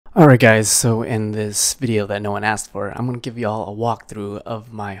Alright guys, so in this video that no one asked for, I'm going to give you all a walkthrough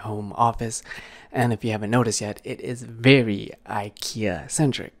of my home office, and if you haven't noticed yet, it is very IKEA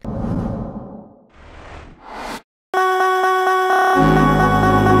centric.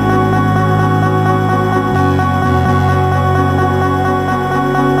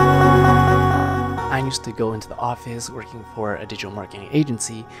 I used to go into the office working for a digital marketing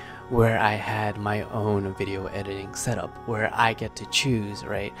agency where I had my own video editing setup where I get to choose,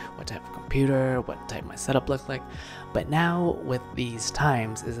 right, what type of computer, what type my setup looks like. But now with these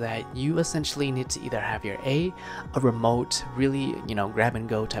times is that you essentially need to either have your a remote, really, grab and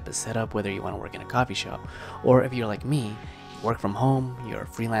go type of setup, whether you want to work in a coffee shop, or if you're like me, work from home, you're a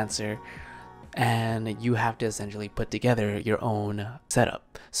freelancer, and you have to essentially put together your own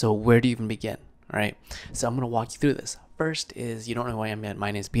setup. So where do you even begin? Right, so I'm going to walk you through this. First is, you don't know who I am yet, my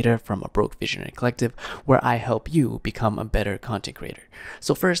name is Peter from A Broke Visionary Collective, where I help you become a better content creator.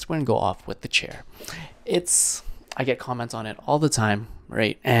 So first, we're going to go off with the chair. I get comments on it all the time,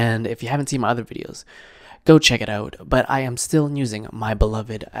 right? And if you haven't seen my other videos, go check it out. But I am still using my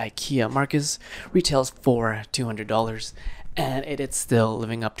beloved Ikea Markus, retails for $200, and it is still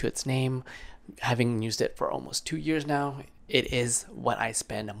living up to its name. Having used it for almost 2 years now, it is what I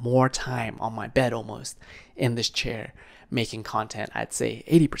spend more time on my bed almost in this chair making content, I'd say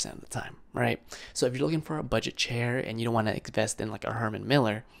 80% of the time, right? So if you're looking for a budget chair and you don't want to invest in like a Herman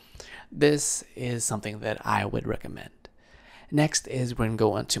Miller, this is something that I would recommend. Next is we're going to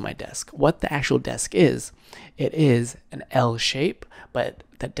go onto my desk. What the actual desk is, it is an L shape, but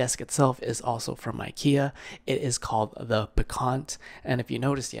the desk itself is also from IKEA. It is called the Bekant, and if you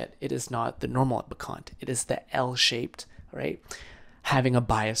notice yet, it is not the normal Bekant. It is the L-shaped, right? Having a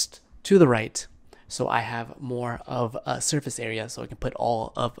bias to the right, so I have more of a surface area so I can put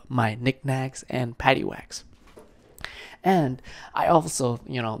all of my knickknacks and paddywhacks. And I also,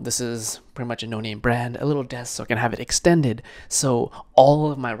 this is pretty much a no-name brand, a little desk so I can have it extended. So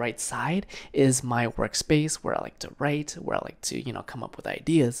all of my right side is my workspace where I like to write, where I like to, come up with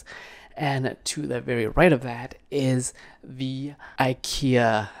ideas. And to the very right of that is the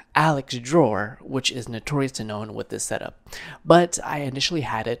IKEA Alex drawer, which is notoriously known with this setup. But I initially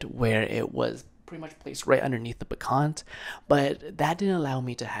had it where it was pretty much placed right underneath the Bekant, but that didn't allow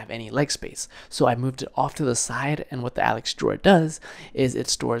me to have any leg space. So I moved it off to the side, and what the Alex drawer does is it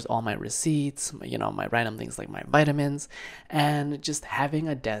stores all my receipts, my random things like my vitamins, and just having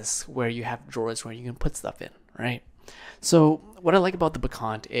a desk where you have drawers where you can put stuff in, right? So what I like about the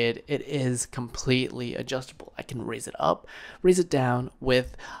Bekant, it is completely adjustable. I can raise it up, raise it down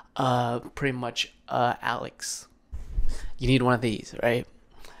with pretty much Alex. You need one of these, right?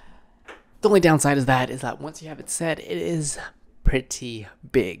 The only downside is that once you have it set, it is pretty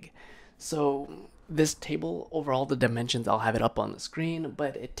big. So this table, overall the dimensions, I'll have it up on the screen,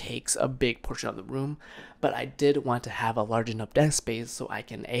 but it takes a big portion of the room. But I did want to have a large enough desk space so I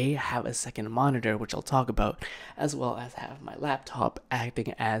can have a second monitor, which I'll talk about, as well as have my laptop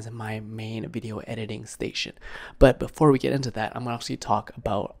acting as my main video editing station. But before we get into that, I'm going to actually talk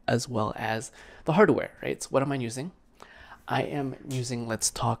about as well as the hardware, right? So what am I using? I am using, let's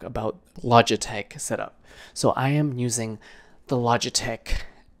talk about Logitech setup. So I am using the Logitech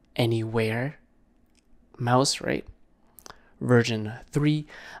Anywhere mouse, right? Version 3.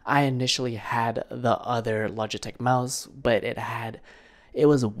 I initially had the other Logitech mouse, but it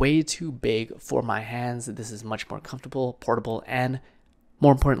was way too big for my hands. This is much more comfortable, portable, and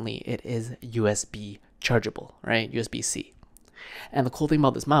more importantly, it is USB chargeable, right? USB-C. And the cool thing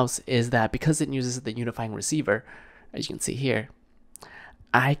about this mouse is that because it uses the unifying receiver, as you can see here,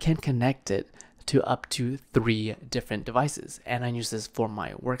 I can connect it to up to 3 different devices, and I use this for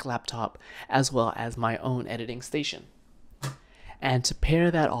my work laptop as well as my own editing station. And to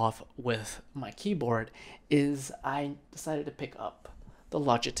pair that off with my keyboard is I decided to pick up the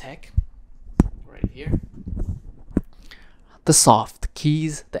Logitech right here, the soft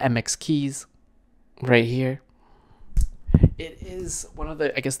keys, the MX keys right here. It is one of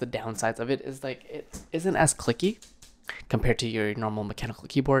the, I guess the downsides of it is like it isn't as clicky compared to your normal mechanical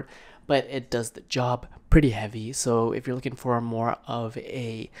keyboard, but it does the job, pretty heavy. So if you're looking for more of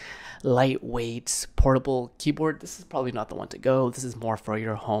a lightweight portable keyboard, this is probably not the one to go. This is more for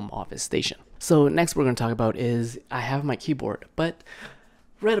your home office station. So next we're going to talk about is I have my keyboard, but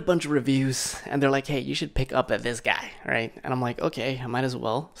read a bunch of reviews and they're like, hey, you should pick up at this guy, right? And I'm like, okay, I might as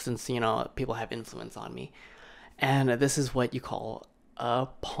well, since people have influence on me. And this is what you call a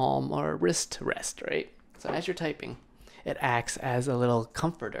palm or wrist rest, right? So as you're typing, it acts as a little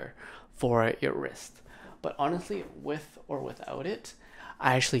comforter for your wrist. But honestly, with or without it,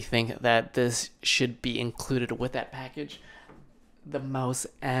 I actually think that this should be included with that package. the mouse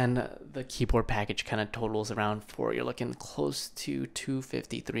and the keyboard package kind of totals around for, you're looking close to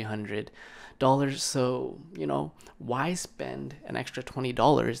 $250, $300. So, you know, why spend an extra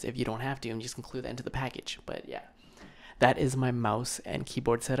 $20 if you don't have to and just include that into the package? But yeah, that is my mouse and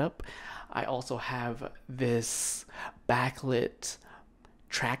keyboard setup. I also have this backlit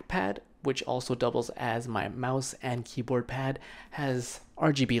trackpad, which also doubles as my mouse and keyboard pad. Has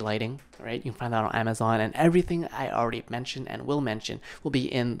RGB lighting, right? You can find that on Amazon, and everything I already mentioned and will mention will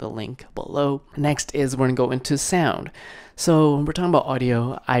be in the link below. Next is we're gonna go into sound. So when we're talking about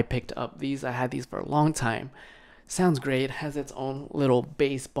audio, I picked up these. I had these for a long time. Sounds great, has its own little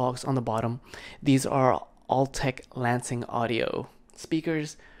bass box on the bottom. These are Altec Lansing Audio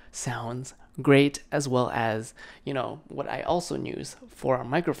speakers. Sounds great, as well as, you know, what I also use for a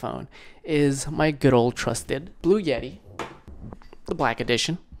microphone is my good old trusted Blue Yeti, the Black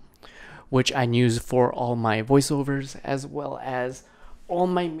Edition, which I use for all my voiceovers as well as all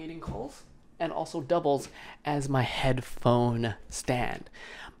my meeting calls, and also doubles as my headphone stand.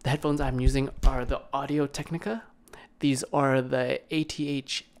 The headphones I'm using are the Audio Technica. These are the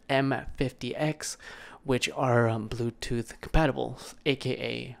ATH M50X, which are Bluetooth compatible,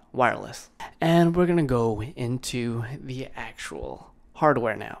 aka wireless. And we're gonna go into the actual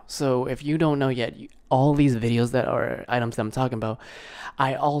hardware now. So if you don't know yet, all these videos that are items that I'm talking about,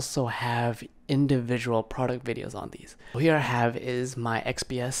 I also have individual product videos on these. Here I have is my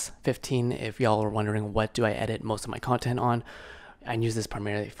XPS 15. If y'all are wondering what do I edit most of my content on, I use this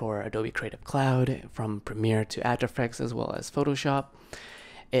primarily for Adobe Creative Cloud, from Premiere to After Effects as well as Photoshop.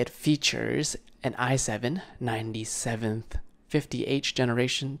 It features an i7 97th 50H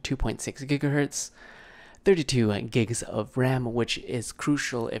generation, 2.6 gigahertz, 32 gigs of RAM, which is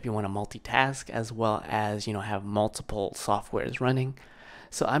crucial if you want to multitask as well as, you know, have multiple softwares running.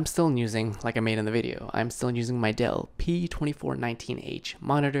 So I'm still using, like I made in the video, I'm still using my Dell P2419H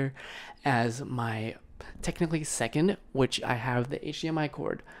monitor as my technically second, which I have the HDMI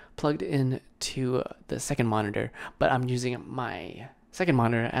cord plugged in to the second monitor, but I'm using my second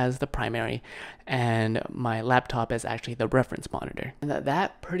monitor as the primary, and my laptop is actually the reference monitor. And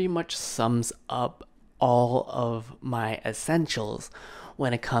that pretty much sums up all of my essentials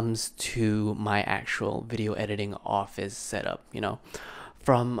when it comes to my actual video editing office setup, you know,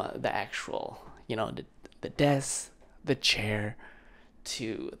 from the actual, you know, the desk, the chair,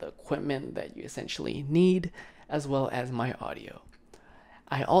 to the equipment that you essentially need, as well as my audio.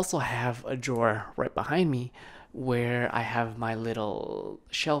 I also have a drawer right behind me where I have my little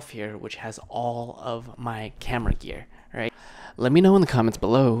shelf here, which has all of my camera gear, right? Let me know in the comments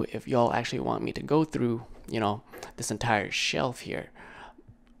below if y'all actually want me to go through, you know, this entire shelf here.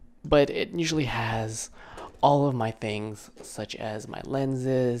 But it usually has all of my things, such as my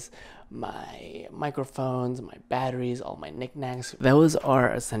lenses, my microphones, my batteries, all my knickknacks. Those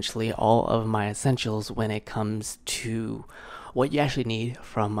are essentially all of my essentials when it comes to what you actually need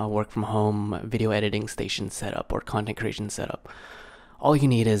from a work from home video editing station setup or content creation setup. All you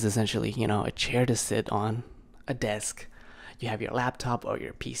need is essentially, you know, a chair to sit on, a desk. You have your laptop or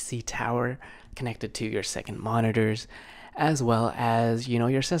your PC tower connected to your second monitors, as well as, you know,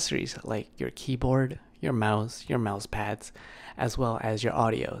 your accessories like your keyboard, your mouse pads, as well as your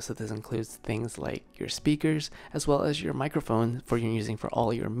audio. So this includes things like your speakers, as well as your microphone for you're using for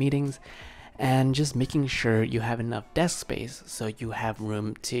all your meetings, and just making sure you have enough desk space so you have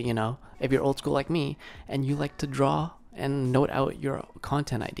room to, you know, if you're old school like me and you like to draw and note out your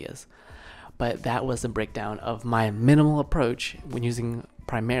content ideas. But that was the breakdown of my minimal approach when using,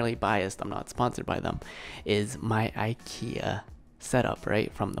 primarily biased, I'm not sponsored by them, is my Ikea setup,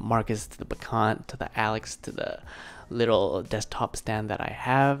 right? From the Markus to the Bekant to the Alex to the little desktop stand that I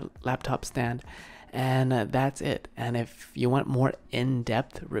have, laptop stand, and that's it. And if you want more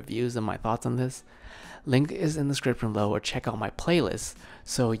in-depth reviews of my thoughts on this, link is in the description below, or check out my playlist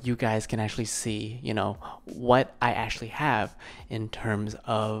so you guys can actually see, you know, what I actually have in terms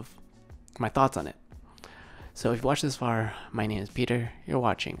of my thoughts on it. So if you watched this far, my name is Peter. You're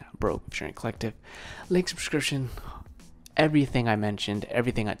watching Broke Sharing Collective. Link, subscription, everything I mentioned,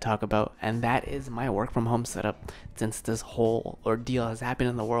 everything I talk about, and that is my work from home setup since this whole ordeal has happened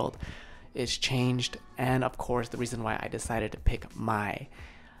in the world. It's changed, and of course the reason why I decided to pick my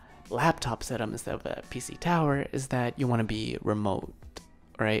laptop setup instead of a PC tower is that you want to be remote,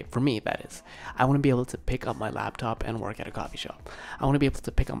 right? For me, that is. I want to be able to pick up my laptop and work at a coffee shop. I want to be able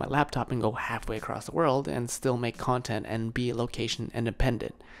to pick up my laptop and go halfway across the world and still make content and be location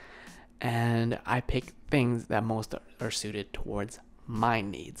independent. And I pick things that most are suited towards my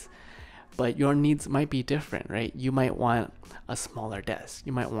needs. But your needs might be different, right? You might want a smaller desk.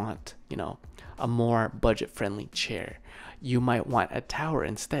 You might want, you know, a more budget-friendly chair. you might want a tower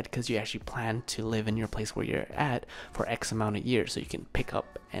instead because you actually plan to live in your place where you're at for X amount of years, so you can pick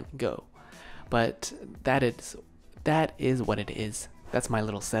up and go. But that is what it is. That's my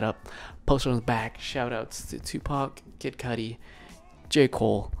little setup. Poster on the back. Shout outs to Tupac, Kid Cudi, J.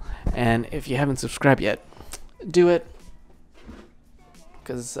 Cole. And if you haven't subscribed yet, do it.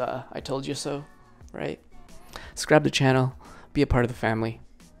 Because I told you so, right? Subscribe to the channel. Be a part of the family.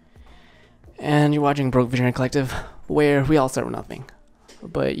 And you're watching Broke Visionary Collective, where we all start with nothing.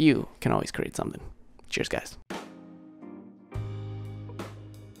 But you can always create something. Cheers, guys.